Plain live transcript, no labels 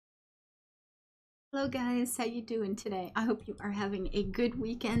Hello guys, how you doing today? I hope you are having a good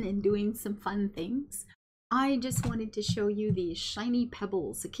weekend and doing some fun things. I just wanted to show you these shiny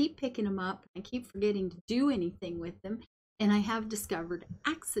pebbles. I keep picking them up. I keep forgetting to do anything with them. And I have discovered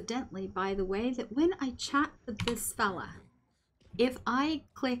accidentally, by the way, that when I chat with this fella, if I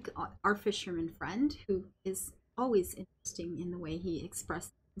click on our fisherman friend, who is always interesting in the way he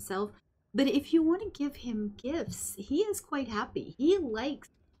expresses himself, but if you want to give him gifts, he is quite happy. He likes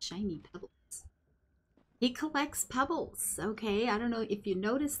shiny pebbles. He collects pebbles. Okay, I don't know if you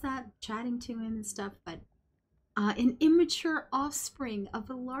noticed that chatting to him and stuff, but an immature offspring of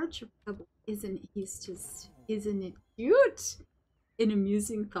a larger pebble. Isn't it cute? An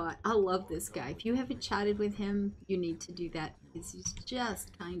amusing thought. I love this guy. If you haven't chatted with him, you need to do that because he's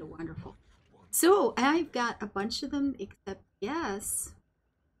just kind of wonderful. So I've got a bunch of them, except yes,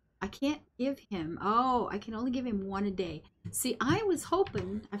 I can't give him. Oh, I can only give him one a day. See, I was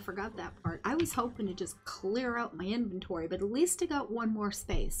hoping, I forgot that part. I was hoping to just clear out my inventory, but at least I got one more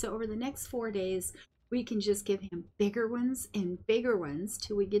space. So over the next 4 days, we can just give him bigger ones and bigger ones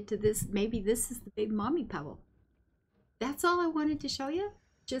till we get to this. Maybe this is the big mommy pebble. That's all I wanted to show you.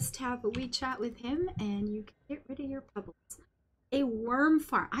 Just have a wee chat with him and you can get rid of your pebbles. A worm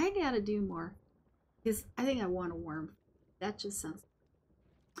farm. I gotta do more because I think I want a worm. That just sounds.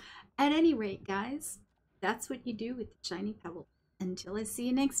 At any rate, guys, that's what you do with the shiny pebble. Until I see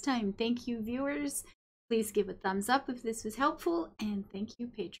you next time, thank you, viewers. Please give a thumbs up if this was helpful, and thank you,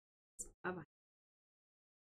 patrons.